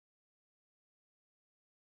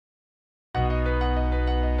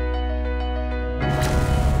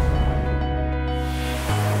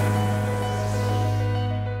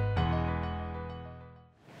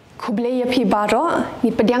Hublay yapi baro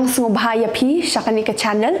ni pediang sungubha yapi syakani ke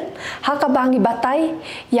channel haka bangi batai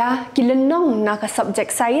ya kilenong na ka subject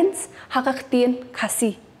science haka ketien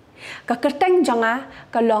khasi ka kerteng janga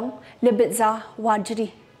kalong lebetza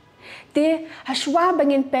wajri te hashwa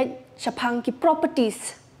bangin pej syapang ki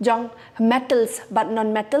properties jong metals but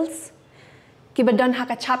non metals ki badan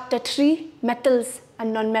haka chapter 3 metals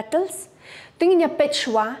and non metals tingin ya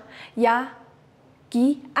pejwa ya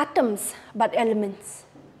ki atoms but elements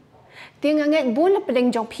Tiếng Anh bốn là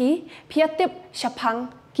bên trong phía tiếp shapang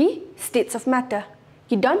ki states of matter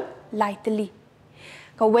ki don lightly.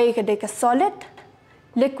 Ka way ka de ka solid,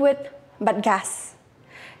 liquid but gas.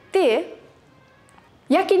 Te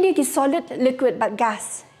yakini ki solid, liquid but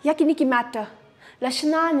gas. Yakini ki matter. La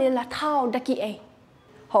shna ni la thao da ki a.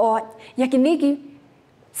 Ho yakini ki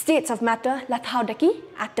states of matter la thao da ki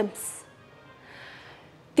atoms.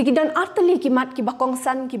 Ti ki don artali ki mat ki bakong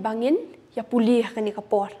san ki bangin ya pulih ka ni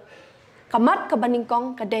kapor. Kamat ka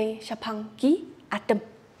baningkong kadai syapang ki atom.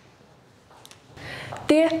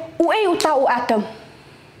 Te ue uta u atom.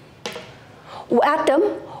 U atom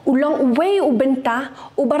ulong ue u benta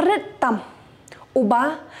u baret tam.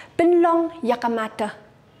 Uba penlong yakamata.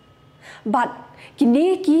 But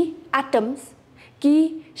kini ki atoms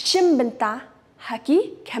ki shim benta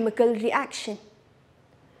haki chemical reaction.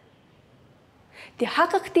 Te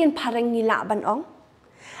hakak tien parang ngila banong.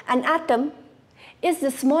 An atom is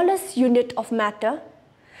the smallest unit of matter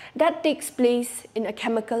that takes place in a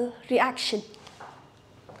chemical reaction.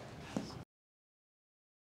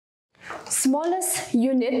 Smallest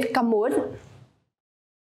unit kamod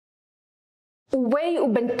uway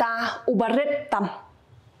ubenta ubaret tam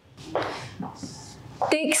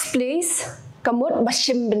takes place kamod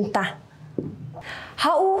bashim benta.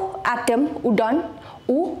 How atom udon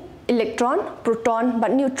u electron, proton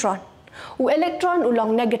but neutron. U electron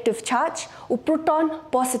ulong negative charge, u proton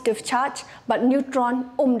positive charge, but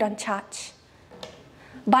neutron dan charge.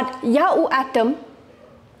 But ya u atom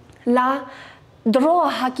la draw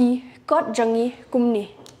haki kot jangi kumni.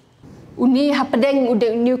 Uni hapadeng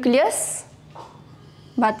ude nucleus,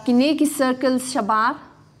 but kini ki circle shabar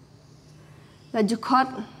la jukot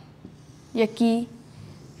yaki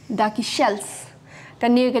daki shells.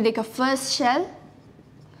 Kani kadeka first shell,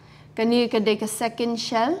 kani kadeka second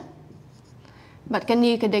shell. But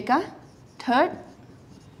kani kadeka third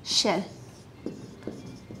shell.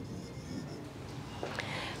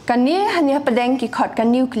 Kani hanya padang ki khot ka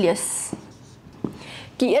nucleus.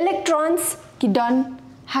 Ki electrons ki don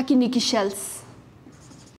hakini ki shells.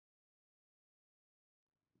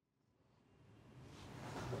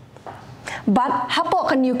 But hapo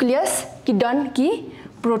ka nucleus ki don ki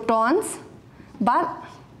protons but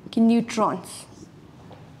ki neutrons.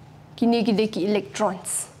 Kini ki de ki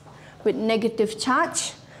electrons. With negative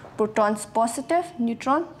charge, protons positive,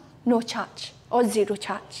 neutron no charge or zero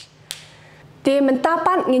charge. Te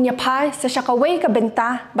mentapan nginya pai sa syakaway ka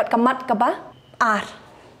benta bat kamat ka ba R.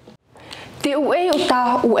 Te ue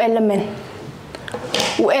uta u element.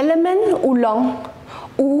 U element ulong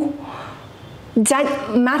u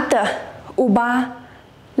jat matter uba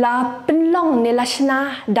la penlong ne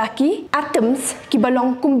lashna daki atoms ki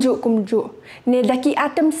balong kumju ne daki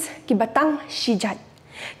atoms ki batang shijat.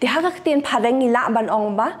 Di hakak tien padang ila ban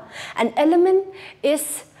ong ba, an element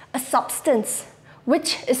is a substance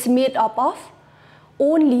which is made up of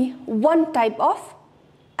only one type of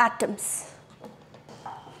atoms.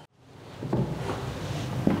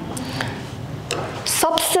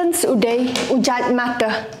 Substance uday ujat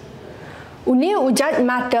matter. Uni ujat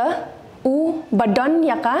matter u badon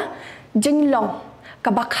yaka jenglong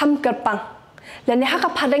kabakam kerpang. Lani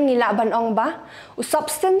hakak padang ila ban ong ba, u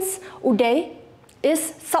substance uday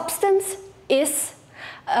Substance is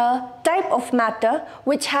a type of matter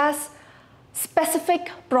which has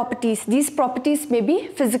specific properties. These properties may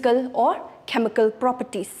be physical or chemical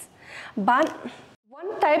properties. But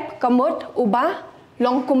one type kamot uba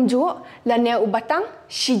long kumju lane ubatang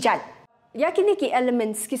shijat. Yakini ki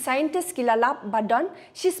elements ki scientists ki lalap badon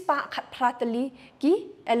shispa khat pratali ki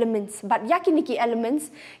elements. But yakini ki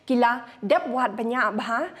elements kila dep wat banyak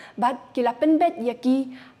bah but kila penbet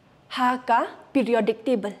yaki haka periodic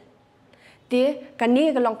table. Te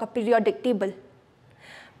kani kalong ka periodic table.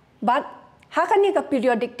 But haka ni ka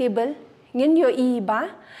periodic table ngin yo I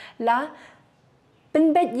ba la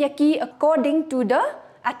penbet yaki according to the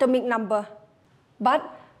atomic number. But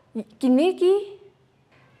kini ki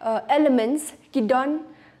elements ki don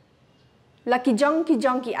la ki jong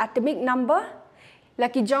ki atomic number, la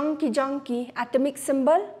ki jong ki atomic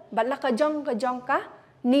symbol, but la ka jong ka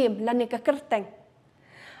name la ni ka kerteng.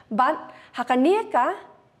 But hakania ka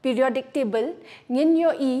periodic table ngin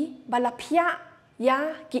yo I balapia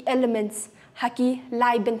ya ki elements haki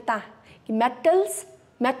lai benta ki metals,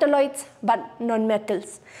 metalloids but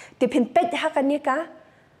non-metals. Te pin pet hakani ka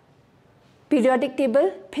periodic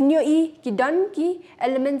table pinyo I ki don ki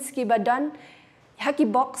elements ki badan haki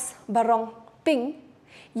box barong pink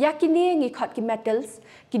yakini ngi khot ki metals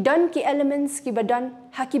ki don ki elements ki badan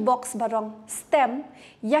haki box barong stem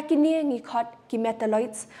yakini ngi khot ki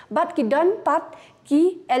metalloids but ki don pat ki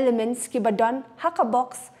elements ki badan haka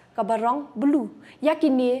box ka barong blue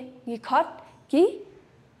yakini ngi khot ki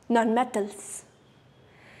non-metals.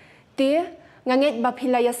 Te nganget ba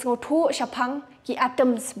philayas ngothu shapang ki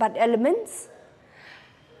atoms but elements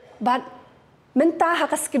but menta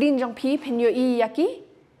haka screen jong phi pinyo I yaki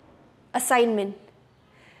assignment.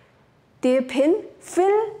 Te pin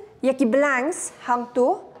fill yaki blanks hang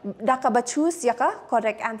tu daka ba choose yaka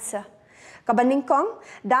correct answer. Kabaning kong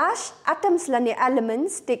dash atoms lani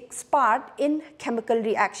elements takes part in chemical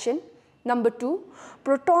reaction. Number 2,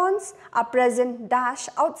 protons are present dash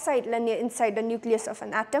outside lani inside the nucleus of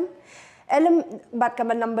an atom. But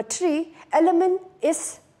number 3, element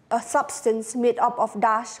is a substance made up of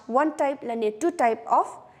dash one type lani two type of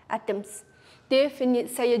atoms. Te finit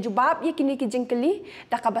saya jawab yakini ki jengkeli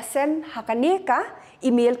dakabasen hakane ka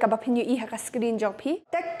email ka bapinyo I haka screen jong phi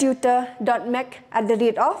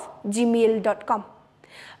techtutor.mac@gmail.com.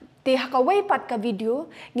 Te haka waypat ka video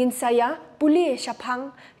ngin saya puli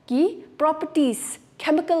syapang ki properties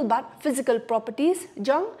chemical but physical properties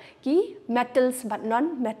jong ki metals but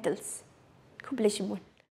non metals. Khub le shimun.